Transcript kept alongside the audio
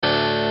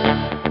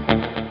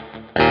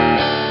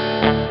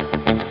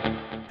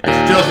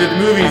let's do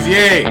the movies,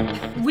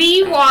 yay!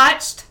 We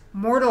watched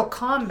Mortal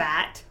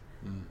Kombat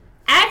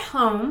at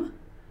home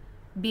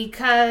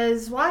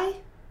because why?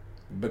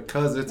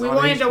 Because it's We on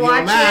wanted HBO to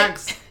watch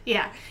Max. it.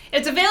 Yeah.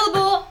 It's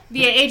available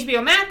via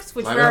HBO Max,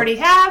 which I we know. already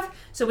have.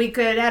 So we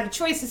could have a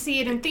choice to see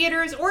it in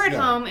theaters or at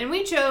Yeah. home. And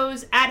we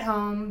chose at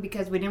home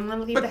because we didn't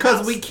want to leave the house.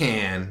 Because we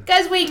can.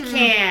 Because we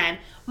can.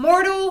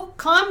 Mortal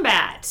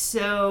Kombat.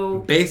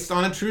 So Based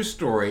on a true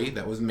story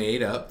that was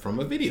made up from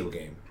a video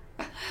game.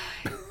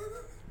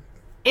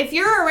 if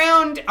you're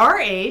around our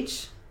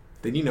age,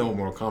 Then you know what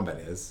Mortal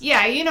Kombat is.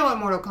 yeah, you know what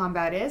Mortal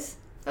Kombat is.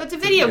 So it's a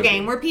video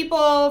game where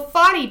people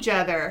fought each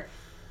other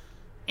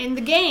in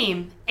the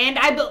game. And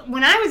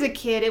when I was a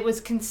kid, it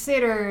was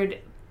considered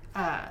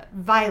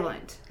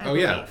violent, I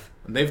believe. Yeah.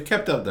 They've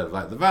kept up the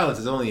violence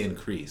has only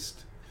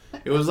increased.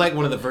 It was like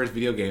one of the first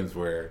video games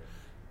where,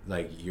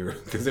 like,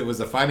 because it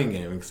was a fighting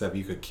game, except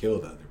you could kill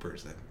the other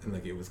person. And,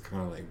 like, it was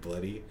kind of, like,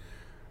 bloody.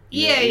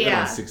 Even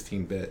on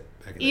 16-bit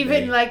back in the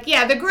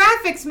day. The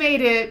graphics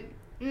made it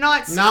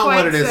not Not quite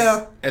what it is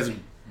so... as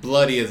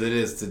bloody as it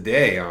is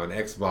today on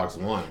Xbox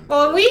One.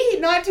 Well, we,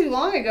 not too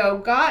long ago,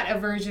 got a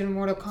version of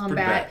Mortal pretty Kombat,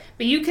 bad.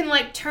 but you can,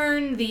 like,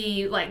 turn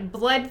the, like,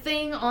 blood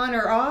thing on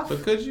or off.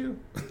 But could you?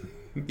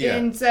 Yeah.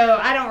 And so,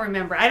 I don't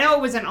remember. I know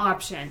it was an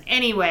option.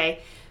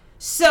 Anyway,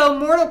 so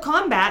Mortal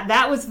Kombat,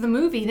 that was the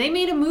movie. They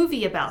made a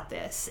movie about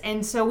this.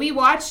 And so we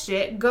watched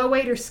it. Go,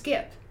 wait, or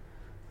skip.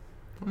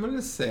 I'm going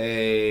to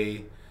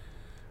say...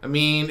 I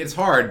mean, it's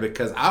hard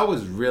because I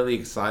was really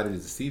excited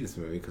to see this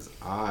movie because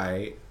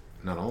I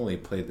not only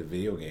played the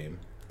video game,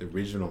 the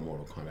original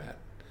Mortal Kombat,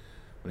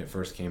 when it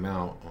first came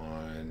out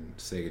on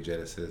Sega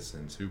Genesis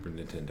and Super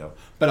Nintendo,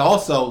 but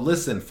also,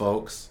 listen,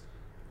 folks,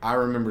 I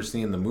remember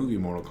seeing the movie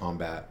Mortal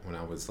Kombat when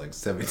I was like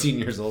 17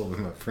 years old with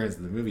my friends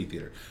in the movie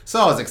theater. So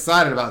I was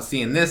excited about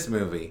seeing this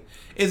movie.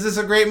 Is this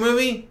a great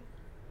movie?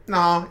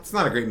 No, it's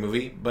not a great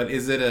movie, but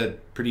is it a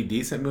pretty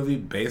decent movie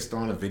based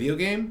on a video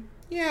game?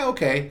 Yeah,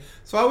 okay.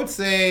 So I would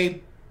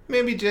say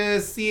maybe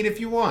just see it if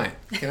you want.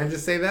 Can I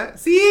just say that?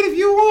 See it if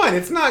you want.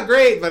 It's not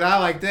great, but I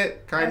liked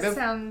it, kind That of.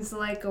 sounds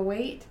like a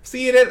wait.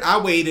 See it.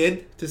 I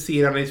waited to see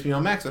it on HBO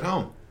Max at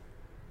home.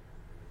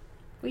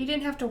 Well, you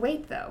didn't have to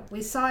wait, though.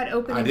 We saw it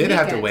opening I did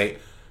have to weekend.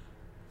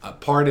 wait.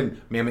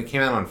 Pardon, ma'am, it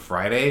came out on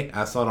Friday.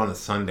 I saw it on a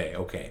Sunday.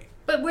 Okay.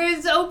 But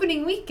where's the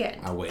opening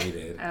weekend? I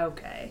waited.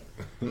 Okay.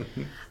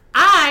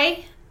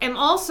 I am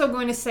also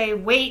going to say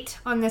wait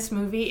on this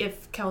movie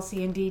if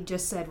Kelsey indeed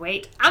just said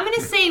wait. I'm going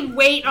to say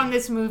wait on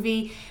this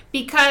movie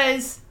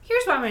because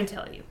here's what I'm going to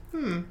tell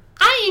you.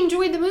 I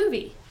enjoyed the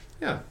movie.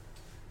 Yeah.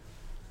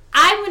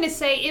 I'm going to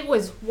say it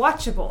was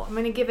watchable. I'm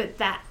going to give it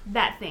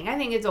that thing. I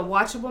think it's a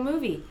watchable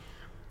movie.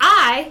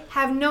 I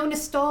have no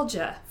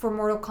nostalgia for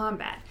Mortal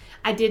Kombat.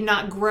 I did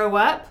not grow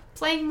up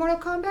playing Mortal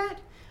Kombat.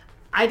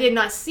 I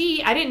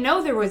didn't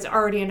know there was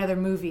already another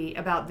movie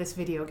about this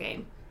video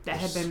game that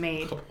had been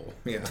made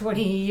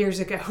 20 years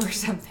ago or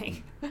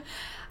something.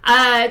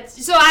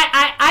 So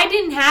I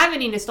didn't have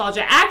any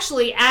nostalgia.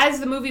 Actually, as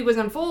the movie was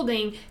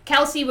unfolding,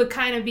 Kelsey would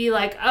kind of be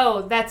like,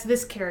 oh, that's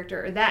this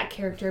character or that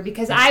character,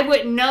 because I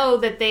wouldn't know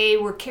that they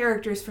were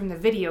characters from the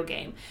video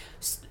game.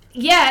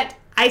 Yet,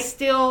 I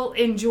still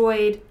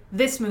enjoyed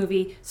this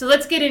movie. So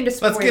let's get into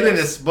spoilers. Let's get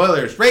into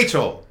spoilers.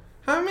 Rachel,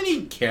 how many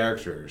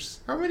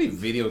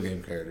video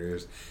game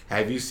characters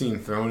have you seen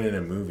thrown in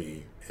a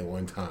movie at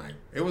one time?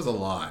 It was a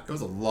lot. It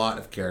was a lot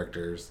of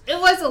characters. It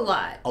was a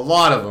lot. A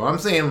lot of them. I'm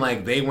saying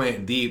like they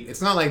went deep.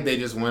 It's not like they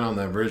just went on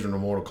the original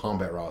Mortal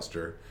Kombat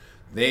roster.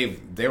 They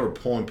were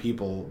pulling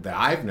people that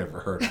I've never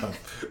heard of,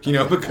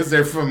 because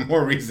they're from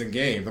more recent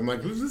games. I'm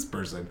like, who's this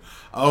person?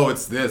 Oh,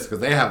 it's this, because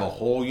they have a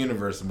whole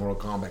universe of Mortal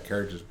Kombat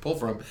characters to pull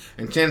from,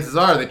 and chances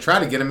are they try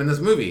to get them in this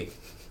movie.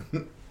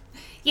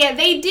 Yeah,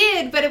 they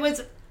did, but it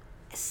was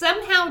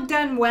somehow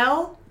done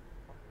well.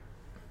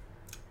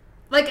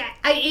 Like,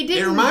 it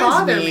didn't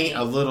bother me. It reminds me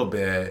a little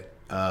bit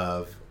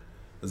of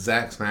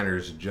Zack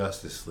Snyder's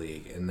Justice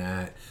League, in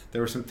that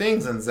there were some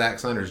things in Zack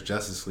Snyder's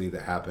Justice League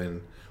that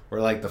happened where,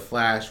 like, the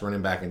Flash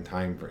running back in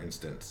time, for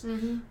instance,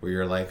 where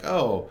you're like,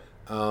 well,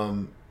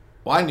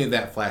 I knew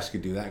that Flash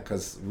could do that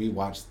because we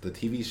watched the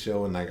TV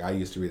show and, like, I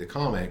used to read the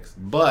comics,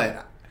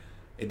 but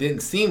it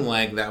didn't seem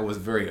like that was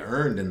very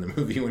earned in the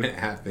movie when it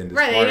happened.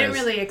 Right, they didn't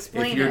really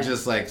explain it. If you're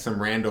just like some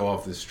rando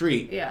off the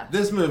street. Yeah.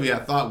 This movie I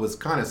thought was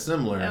kind of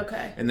similar.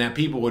 Okay. And that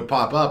people would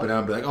pop up and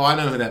I'd be like, oh, I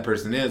know who that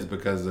person is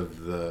because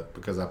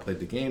I played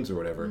the games or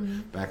whatever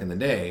back in the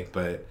day.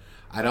 But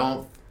I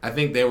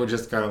think they were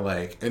just kind of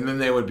like, and then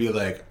they would be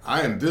like,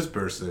 I am this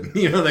person.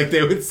 Like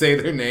they would say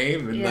their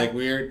name and like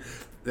weird.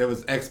 There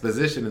was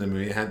exposition in the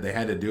movie. They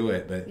had to do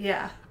it. But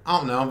yeah. I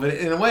don't know, but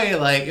in a way,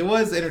 like, it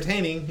was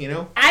entertaining,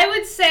 I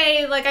would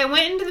say, like, I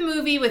went into the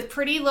movie with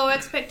pretty low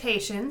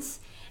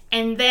expectations,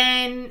 and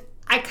then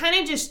I kind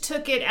of just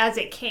took it as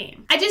it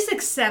came. I just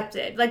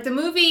accepted. Like, the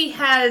movie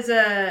has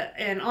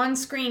an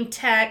on-screen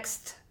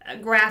text, a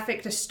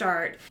graphic to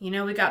start. We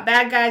got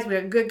bad guys, we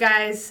got good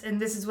guys,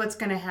 and this is what's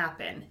going to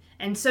happen.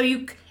 And so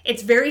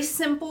it's very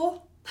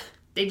simple.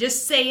 They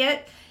just say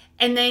it,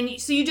 and then,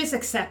 so you just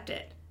accept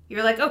it.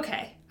 you're like,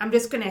 okay, I'm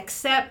just going to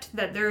accept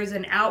that there's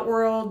an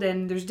outworld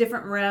and there's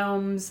different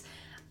realms.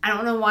 I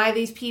don't know why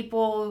these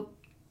people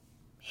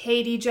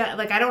hate each other.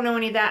 Like, I don't know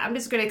any of that. I'm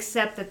just going to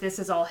accept that this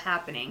is all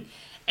happening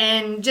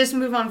and just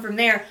move on from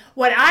there.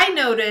 What I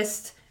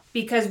noticed,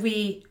 because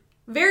we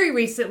very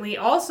recently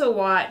also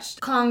watched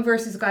Kong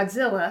versus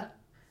Godzilla,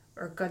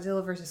 or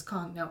Godzilla versus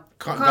Kong, no.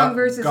 Kong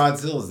versus...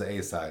 Godzilla's the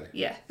A side.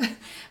 Yeah.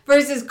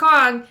 Versus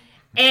Kong.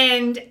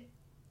 And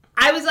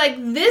I was like,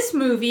 this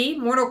movie,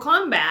 Mortal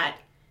Kombat,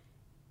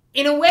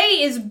 in a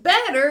way is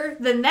better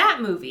than that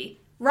movie.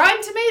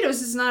 Rotten Tomatoes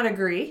does not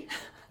agree.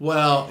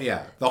 Well,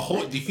 yeah. The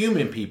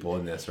human people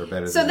in this are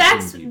better so than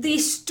that's the human people.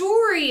 the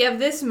story of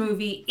this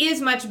movie is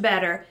much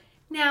better.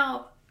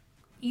 Now,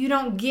 you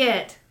don't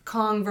get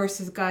Kong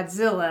versus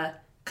Godzilla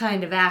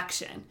kind of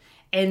action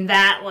and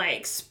that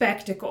like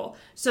spectacle.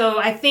 So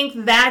I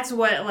think that's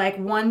what like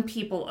won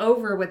people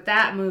over with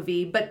that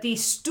movie. But the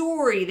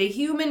story, the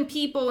human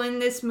people in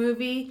this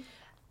movie,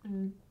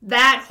 it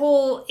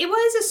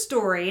was a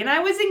story, and I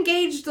was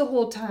engaged the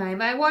whole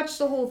time. I watched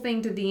the whole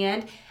thing to the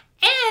end.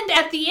 And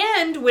at the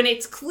end, when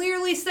it's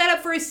clearly set up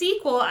for a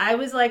sequel, I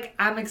was like,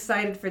 I'm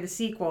excited for the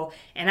sequel.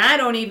 And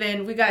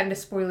we got into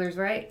spoilers,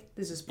 right?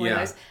 This is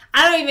spoilers. Yeah.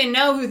 I don't even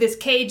know who this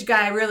Cage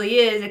guy really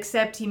is,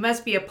 except he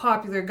must be a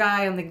popular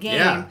guy on the game.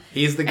 Yeah,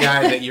 he's the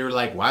guy that you're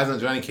like, why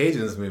isn't Johnny Cage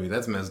in this movie?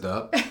 That's messed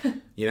up.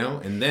 You know?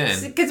 And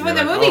then... Because when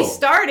the movie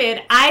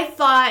started, I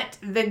thought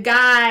the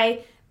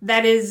guy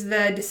that is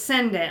the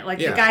descendant,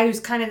 the guy who's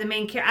kind of the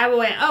main character, I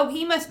went, oh,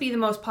 he must be the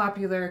most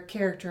popular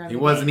character on the game.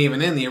 He wasn't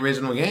even in the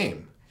original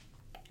game.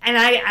 And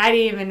I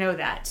didn't even know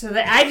that. So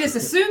I just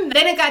assumed.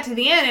 Then it got to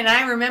the end, and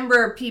I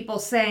remember people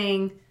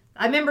saying,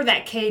 I remember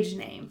that Cage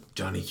name.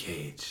 Johnny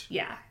Cage.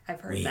 Yeah,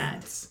 I've heard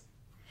that.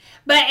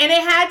 And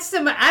it had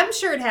I'm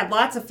sure it had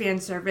lots of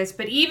fan service,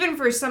 but even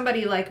for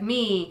somebody like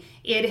me,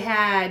 it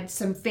had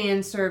some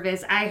fan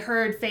service. I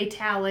heard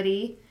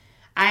fatality.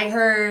 I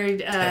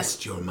heard...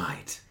 Test your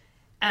might.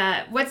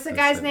 What's the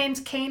guy's name?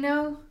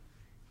 Kano?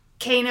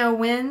 Kano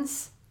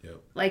wins?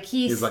 Yep.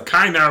 He's like,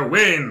 Kano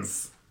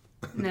wins!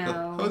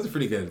 No. That was a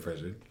pretty good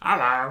impression.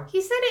 Hello.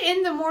 He said it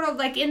in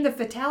the in the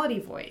fatality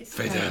voice.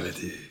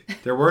 Fatality.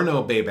 There were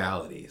no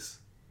babalities.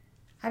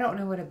 I don't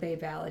know what a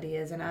babality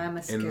is, and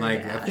I'm scared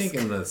to ask. I think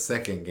in the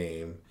second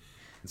game,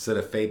 instead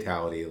of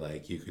fatality,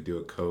 you could do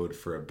a code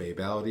for a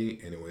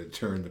babality, and it would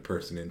turn the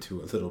person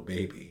into a little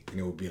baby, and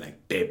it would be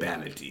like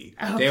babality.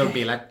 Okay. They would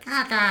be like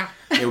caca.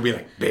 It would be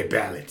like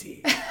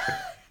babality.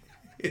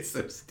 It's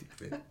so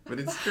stupid, but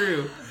it's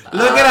true.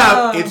 Look it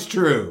up. It's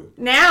true.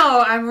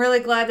 Now I'm really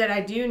glad that I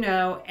do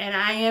know, and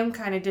I am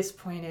kind of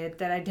disappointed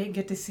that I didn't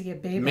get to see a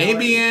babality.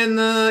 Maybe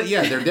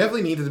there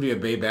definitely needed to be a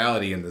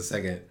babality in the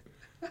second.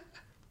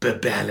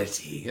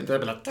 Babality. And they'd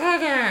be like,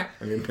 Gaga!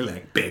 And they'd be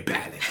like,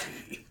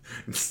 babality.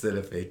 Instead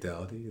of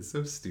fatality. It's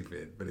so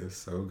stupid, but it was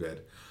so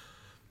good.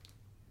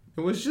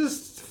 It was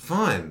just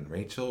fun,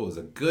 Rachel. It was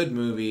a good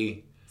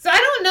movie. So I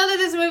don't know that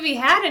this movie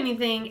had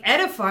anything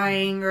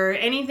edifying or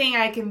anything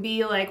I can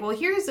be like, well,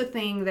 here's the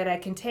thing that I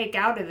can take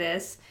out of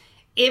this.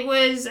 It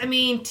was,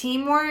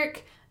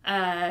 teamwork,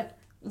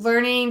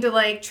 learning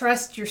to,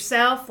 trust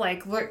yourself,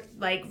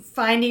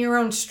 finding your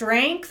own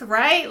strength,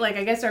 right?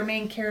 I guess our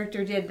main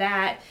character did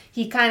that.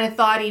 He kind of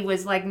thought he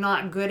was,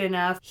 not good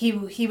enough.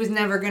 He was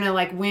never going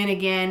to, win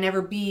again,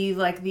 never be,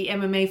 the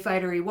MMA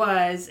fighter he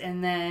was.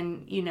 And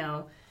then,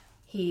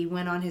 he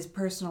went on his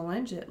personal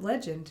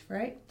legend,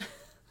 right?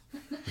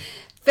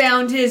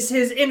 Found his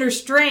inner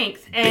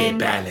strength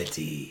and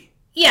babality.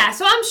 Yeah,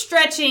 so I'm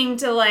stretching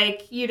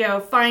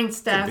to find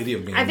stuff.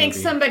 I think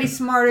somebody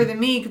smarter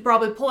than me could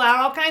probably pull out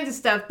all kinds of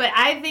stuff, but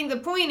I think the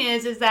point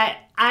is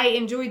that I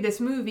enjoyed this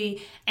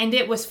movie and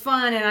it was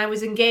fun and I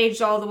was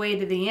engaged all the way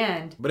to the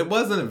end. But it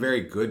wasn't a very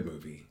good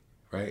movie,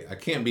 right? I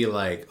can't be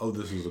like, oh,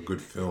 this was a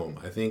good film.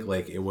 I think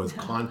it was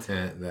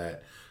content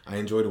that I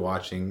enjoyed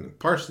watching,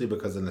 partially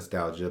because of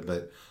nostalgia,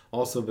 but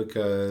also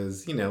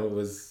because, it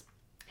was...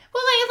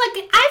 Well,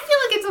 I feel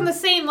like it's on the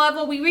same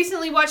level. We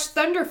recently watched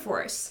Thunder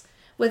Force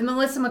with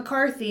Melissa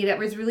McCarthy that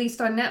was released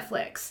on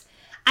Netflix.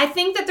 I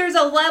think that there's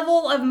a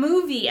level of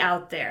movie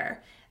out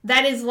there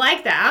that is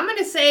like that. I'm going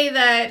to say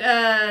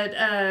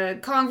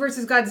that Kong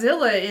versus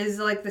Godzilla is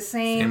the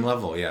same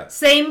level, yeah.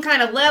 Same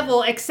kind of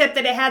level, except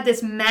that it had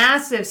this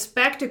massive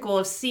spectacle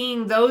of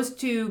seeing those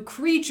two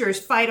creatures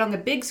fight on the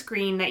big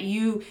screen that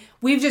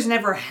we've just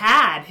never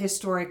had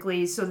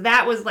historically. So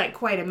that was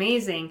quite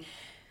amazing.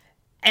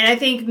 And I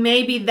think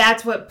maybe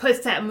that's what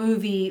puts that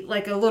movie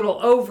a little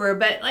over.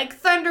 But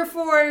Thunder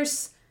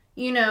Force,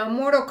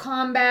 Mortal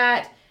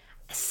Kombat,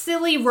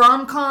 silly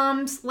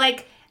rom-coms,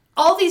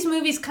 all these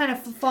movies kind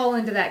of fall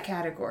into that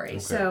category. Okay.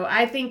 So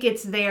I think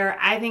it's there.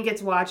 I think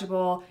it's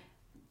watchable.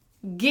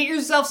 Get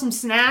yourself some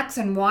snacks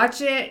and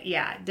watch it.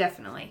 Yeah,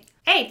 definitely.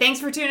 Hey,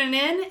 thanks for tuning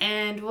in,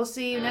 and we'll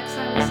see you next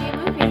time we see a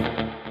movie.